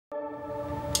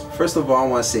First of all, I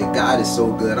want to say God is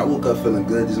so good. I woke up feeling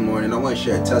good this morning. I want to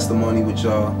share a testimony with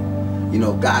y'all. You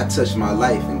know, God touched my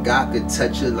life, and God could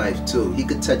touch your life too. He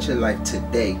could touch your life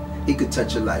today. He could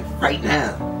touch your life right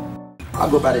now. I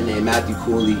go by the name Dj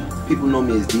Cooley. People know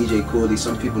me as DJ Cooley.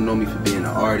 Some people know me for being an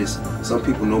artist. Some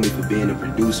people know me for being a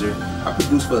producer. I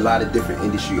produce for a lot of different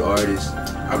industry artists.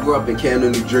 I grew up in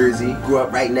Camden, New Jersey. Grew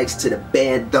up right next to the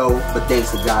band though, but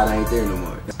thanks to God I ain't there no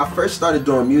more. I first started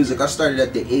doing music. I started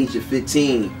at the age of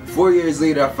 15. 4 years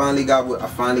later, I finally got with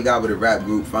a rap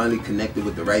group. Finally connected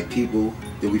with the right people.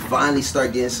 Then we finally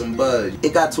started getting some buzz.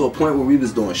 It got to a point where we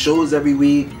was doing shows every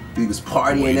week. We was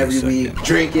partying every week,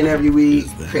 drinking every week.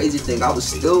 Crazy thing, I was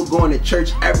still going to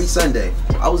church every Sunday.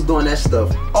 I was doing that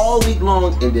stuff all week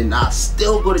long, and then I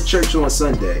still go to church on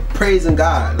Sunday. Praising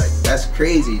God, like that's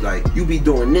crazy. Like you be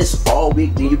doing this all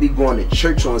week, then you be going to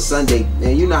church on Sunday.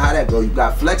 And you know how that go. You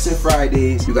got flexing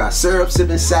Fridays, you got syrup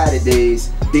sipping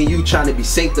Saturdays, then you trying to be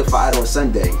sanctified on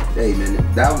Sunday. Hey man,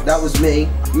 that was me.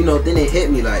 You know, then it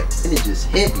hit me like, and it just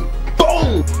hit me.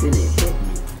 Boom! Then it hit me.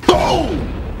 Boom!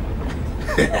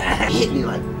 Hit me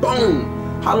like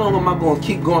boom. How long am I gonna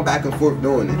keep going back and forth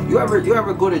doing it? You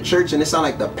ever go to church and it sound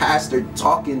like the pastor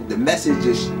talking, the message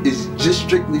is just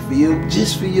strictly for you?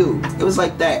 Just for you. It was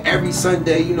like that every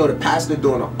Sunday, you know, the pastor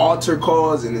doing an altar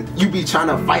calls and you be trying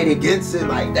to fight against it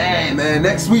like, damn man,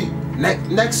 next week,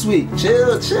 next week,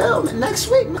 chill, man,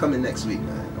 next week, I'm coming next week,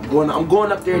 man. I'm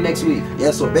going up there next week.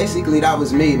 Yeah, so basically that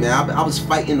was me, man. I was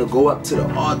fighting to go up to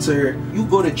the altar. You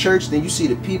go to church, then you see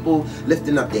the people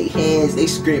lifting up their hands, they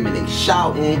screaming, they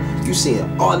shouting. You seeing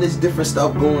all this different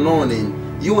stuff going on,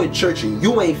 and you in church and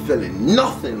you ain't feeling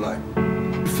nothing. Like,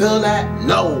 you feel that?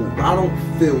 No, I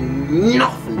don't feel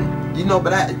nothing. You know, but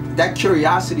that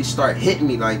curiosity started hitting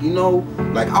me, like, you know,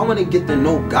 like I want to get to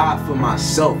know God for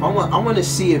myself. I want to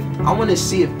see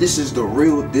if this is the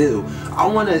real deal.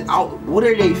 What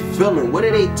are they feeling? What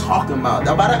are they talking about?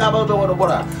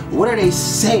 What are they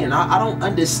saying? I don't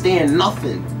understand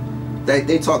nothing.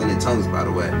 They talking in tongues, by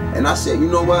the way. And I said, you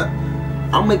know what?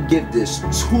 I'm gonna give this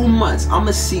 2 months. I'm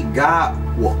gonna see God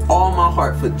with all my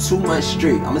heart for 2 months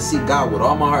straight. I'm gonna see God with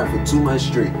all my heart for 2 months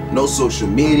straight. No social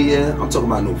media. I'm talking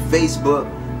about no Facebook,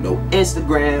 no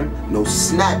Instagram, no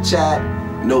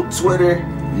Snapchat, no Twitter,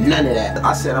 none of that.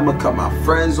 I said I'm gonna cut my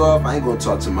friends off. I ain't gonna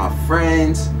talk to my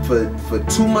friends for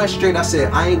 2 months straight. I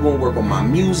said I ain't gonna work on my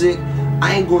music.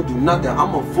 I ain't gonna do nothing.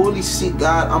 I'm gonna fully seek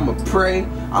God. I'm gonna pray.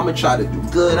 I'm gonna try to do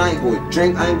good. I ain't gonna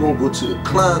drink. I ain't gonna go to the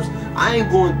clubs. I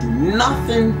ain't gonna do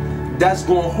nothing that's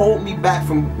gonna hold me back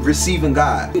from receiving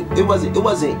God. It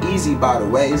wasn't easy, by the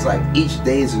way. It's like each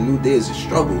day is a new day, is a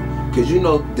struggle. Cause you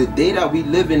know the day that we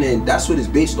living in, that's what it's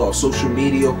based off. Social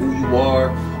media, who you are,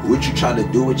 what you try to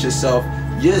do with yourself.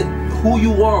 Who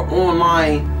you are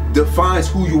online defines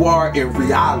who you are in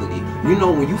reality. You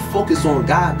know, when you focus on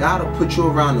God, God will put you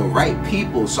around the right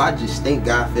people. So I just thank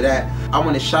God for that. I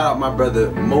want to shout out my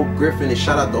brother Mo Griffin and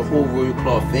shout out the whole Royal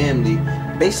Claw family.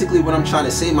 Basically what I'm trying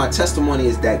to say, my testimony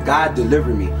is that God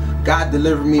delivered me. God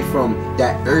delivered me from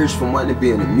that urge from wanting to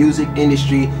be in the music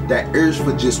industry, that urge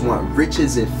for just wanting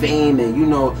riches and fame and, you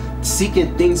know,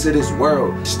 seeking things of this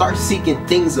world. Start seeking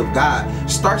things of God.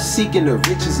 Start seeking the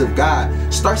riches of God.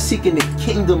 Start seeking the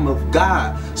kingdom of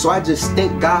God. So I just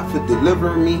thank God for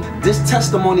delivering me. This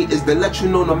testimony is to let you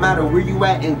know no matter where you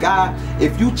at in God,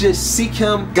 if you just seek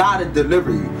Him, God will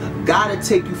deliver you. God will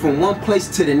take you from one place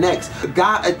to the next.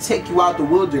 God will take you out the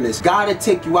wilderness. God will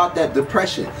take you out that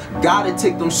depression. God will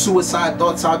take them suicide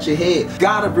thoughts out your head.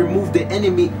 God will remove the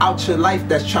enemy out your life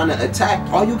that's trying to attack.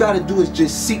 All you got to do is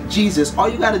just seek Jesus. All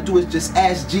you got to do is just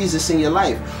ask Jesus in your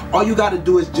life. All you got to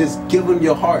do is just give Him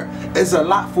your heart. It's a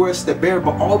lot for us to bear,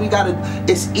 but all we got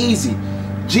to, it's easy.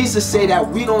 Jesus said that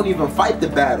we don't even fight the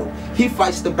battle. He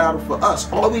fights the battle for us.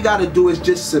 All we got to do is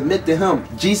just submit to Him.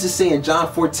 Jesus said in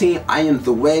John 14, I am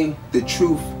the way, the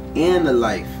truth, and the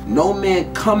life. No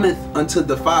man cometh unto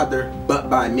the Father but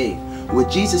by me. What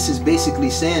Jesus is basically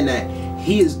saying that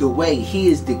He is the way, He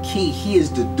is the key, He is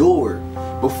the door.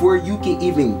 Before you can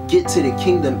even get to the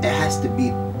kingdom, it has to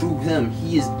be through Him.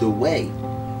 He is the way.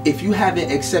 If you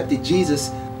haven't accepted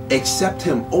Jesus, accept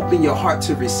Him. Open your heart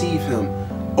to receive Him.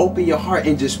 Open your heart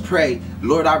and just pray,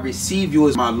 Lord, I receive you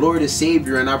as my Lord and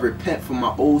Savior, and I repent for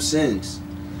my old sins.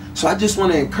 So I just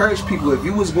want to encourage people, if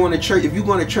you was going to church, if you're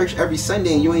going to church every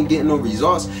Sunday and you ain't getting no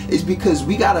results, it's because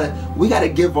we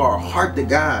gotta give our heart to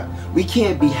God. We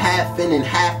can't be half in and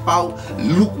half out,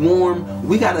 lukewarm.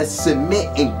 We gotta submit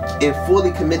and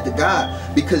fully commit to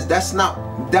God, because that's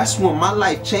when my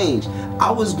life changed.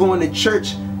 I was going to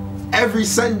church every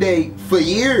Sunday for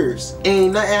years,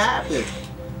 ain't nothing happened.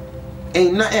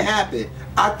 Ain't nothing happened.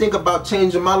 I think about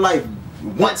changing my life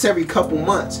once every couple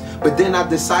months. But then I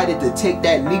decided to take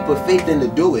that leap of faith and to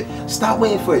do it. Stop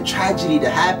waiting for a tragedy to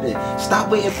happen. Stop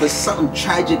waiting for something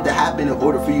tragic to happen in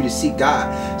order for you to seek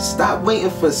God. Stop waiting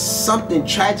for something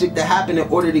tragic to happen in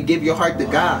order to give your heart to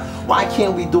God. Why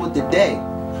can't we do it today?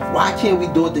 Why can't we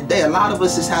do it today? A lot of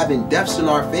us is having deaths in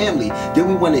our family. Then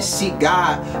we want to seek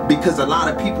God because a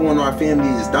lot of people in our family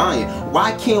is dying.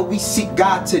 Why can't we seek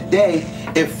God today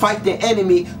and fight the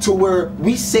enemy to where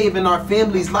we saving our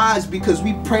family's lives because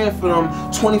we praying for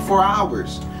them 24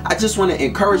 hours? I just want to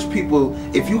encourage people,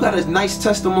 if you got a nice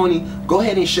testimony, go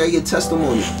ahead and share your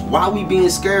testimony. Why are we being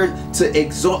scared to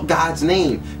exalt God's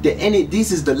name?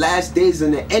 These is the last days,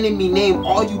 and the enemy name,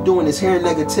 all you doing is hearing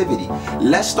negativity.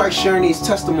 Let's start sharing these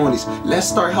testimonies. Let's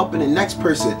start helping the next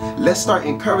person. Let's start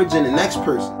encouraging the next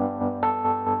person.